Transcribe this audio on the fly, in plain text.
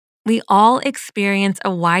We all experience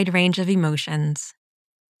a wide range of emotions,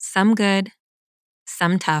 some good,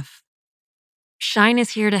 some tough. Shine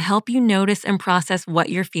is here to help you notice and process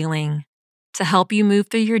what you're feeling, to help you move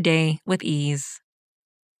through your day with ease.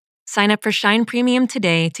 Sign up for Shine Premium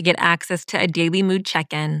today to get access to a daily mood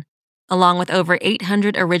check-in, along with over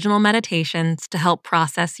 800 original meditations to help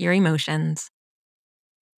process your emotions.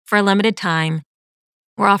 For a limited time,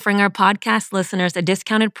 we're offering our podcast listeners a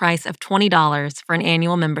discounted price of $20 for an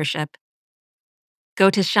annual membership.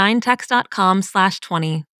 Go to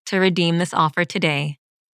shinetext.com/20 to redeem this offer today.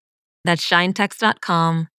 That's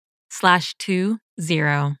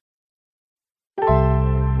shinetext.com/20.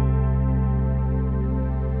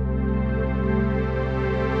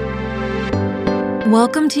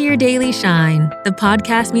 Welcome to your Daily Shine, the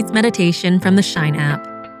podcast meets meditation from the Shine app.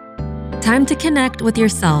 Time to connect with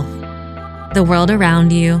yourself, the world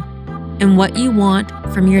around you, and what you want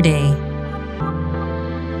from your day.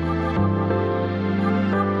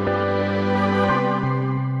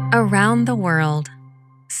 Around the world,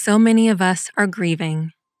 so many of us are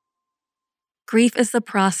grieving. Grief is the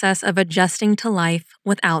process of adjusting to life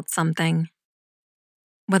without something.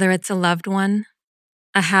 Whether it's a loved one,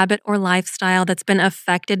 a habit or lifestyle that's been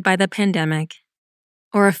affected by the pandemic,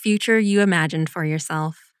 or a future you imagined for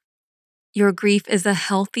yourself. Your grief is a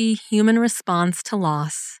healthy human response to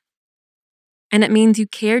loss, and it means you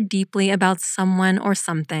care deeply about someone or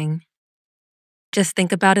something. Just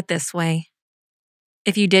think about it this way.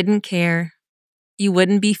 If you didn't care, you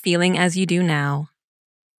wouldn't be feeling as you do now.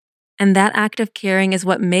 And that act of caring is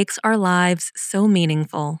what makes our lives so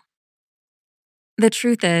meaningful. The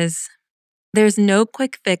truth is, there's no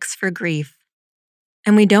quick fix for grief,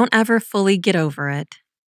 and we don't ever fully get over it.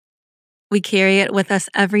 We carry it with us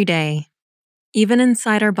every day, even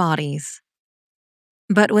inside our bodies.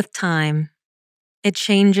 But with time, it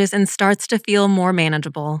changes and starts to feel more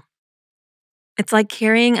manageable. It's like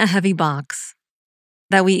carrying a heavy box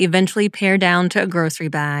that we eventually pare down to a grocery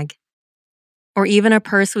bag, or even a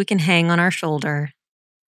purse we can hang on our shoulder.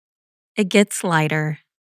 It gets lighter.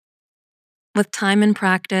 With time and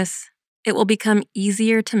practice, it will become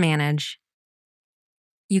easier to manage.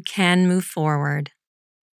 You can move forward,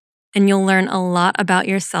 and you'll learn a lot about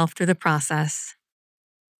yourself through the process.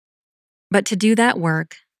 But to do that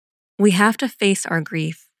work, we have to face our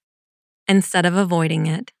grief instead of avoiding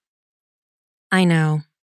it. I know,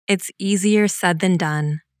 it's easier said than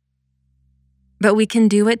done, but we can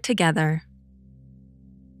do it together.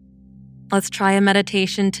 Let's try a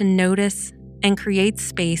meditation to notice and create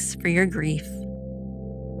space for your grief.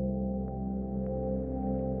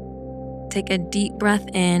 Take a deep breath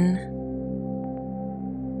in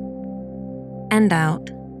and out.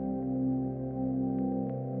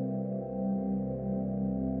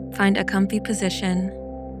 Find a comfy position.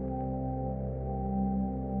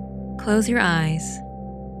 Close your eyes.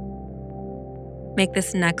 Make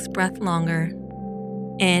this next breath longer.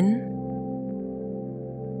 In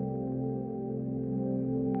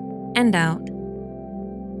and out.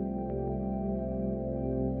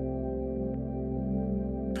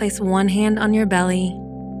 Place one hand on your belly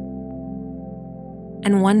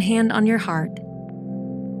and one hand on your heart.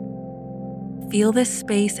 Feel this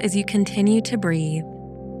space as you continue to breathe.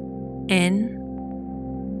 In,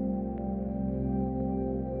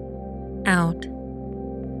 out.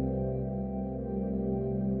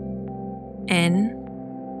 In,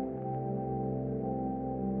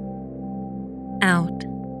 out.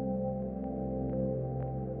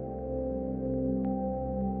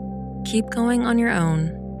 Keep going on your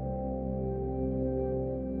own.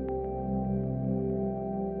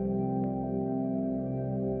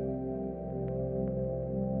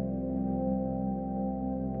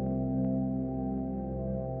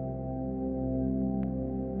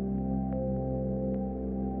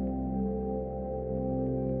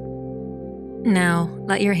 Now,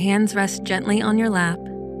 let your hands rest gently on your lap.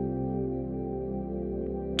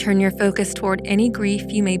 Turn your focus toward any grief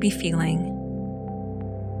you may be feeling.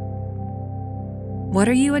 What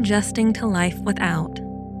are you adjusting to life without?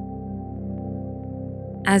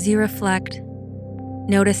 As you reflect,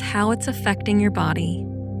 notice how it's affecting your body.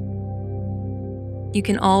 You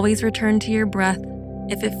can always return to your breath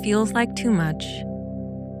if it feels like too much.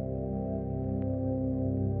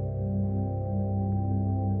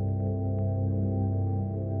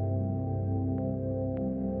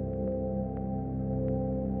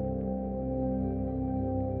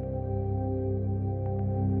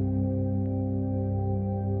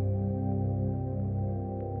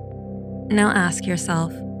 Now ask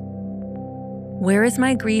yourself, where is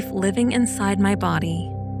my grief living inside my body?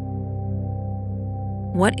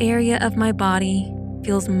 What area of my body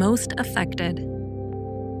feels most affected?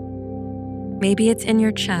 Maybe it's in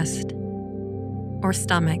your chest or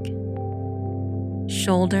stomach,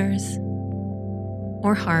 shoulders,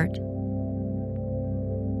 or heart.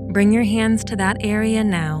 Bring your hands to that area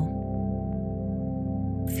now.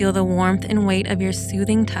 Feel the warmth and weight of your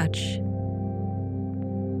soothing touch.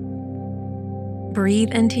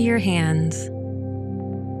 Breathe into your hands.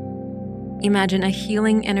 Imagine a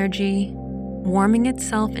healing energy warming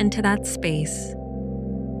itself into that space.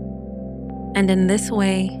 And in this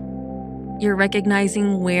way, you're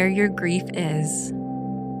recognizing where your grief is.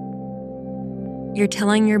 You're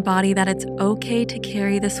telling your body that it's okay to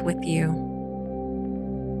carry this with you.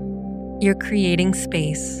 You're creating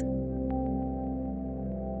space.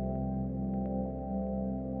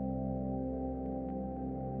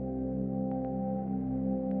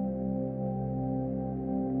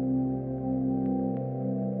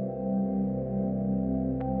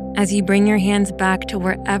 As you bring your hands back to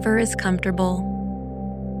wherever is comfortable,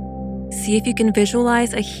 see if you can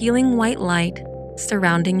visualize a healing white light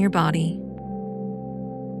surrounding your body.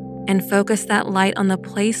 And focus that light on the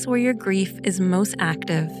place where your grief is most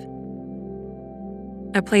active.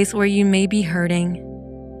 A place where you may be hurting,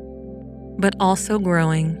 but also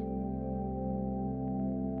growing.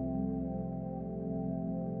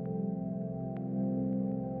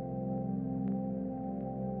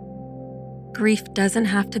 Grief doesn't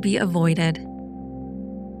have to be avoided.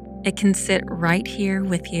 It can sit right here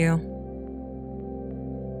with you.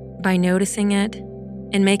 By noticing it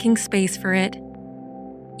and making space for it,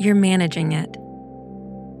 you're managing it.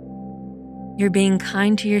 You're being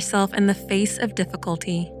kind to yourself in the face of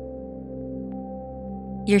difficulty.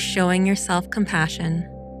 You're showing yourself compassion.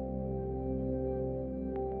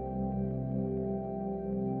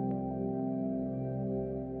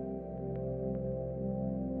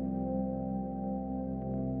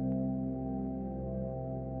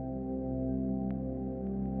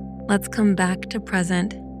 Let's come back to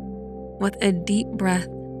present with a deep breath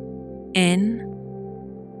in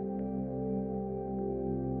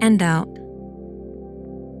and out.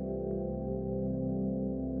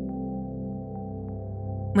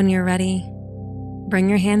 When you're ready, bring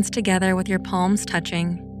your hands together with your palms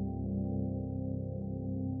touching.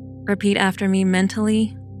 Repeat after me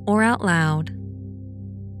mentally or out loud.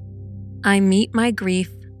 I meet my grief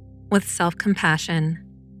with self-compassion.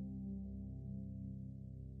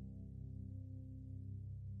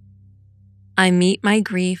 I meet my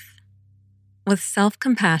grief with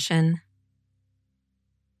self-compassion.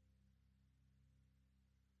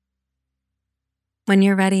 When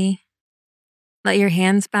you're ready, let your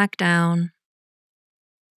hands back down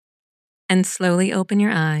and slowly open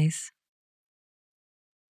your eyes.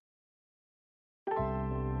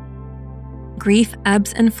 Grief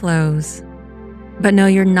ebbs and flows, but know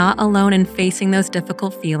you're not alone in facing those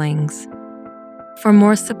difficult feelings. For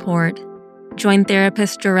more support, join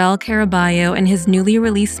therapist Jarrell Caraballo in his newly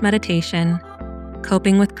released meditation,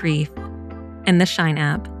 Coping with Grief, in the Shine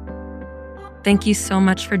app. Thank you so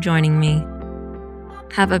much for joining me.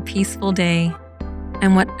 Have a peaceful day,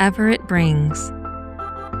 and whatever it brings,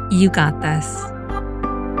 you got this.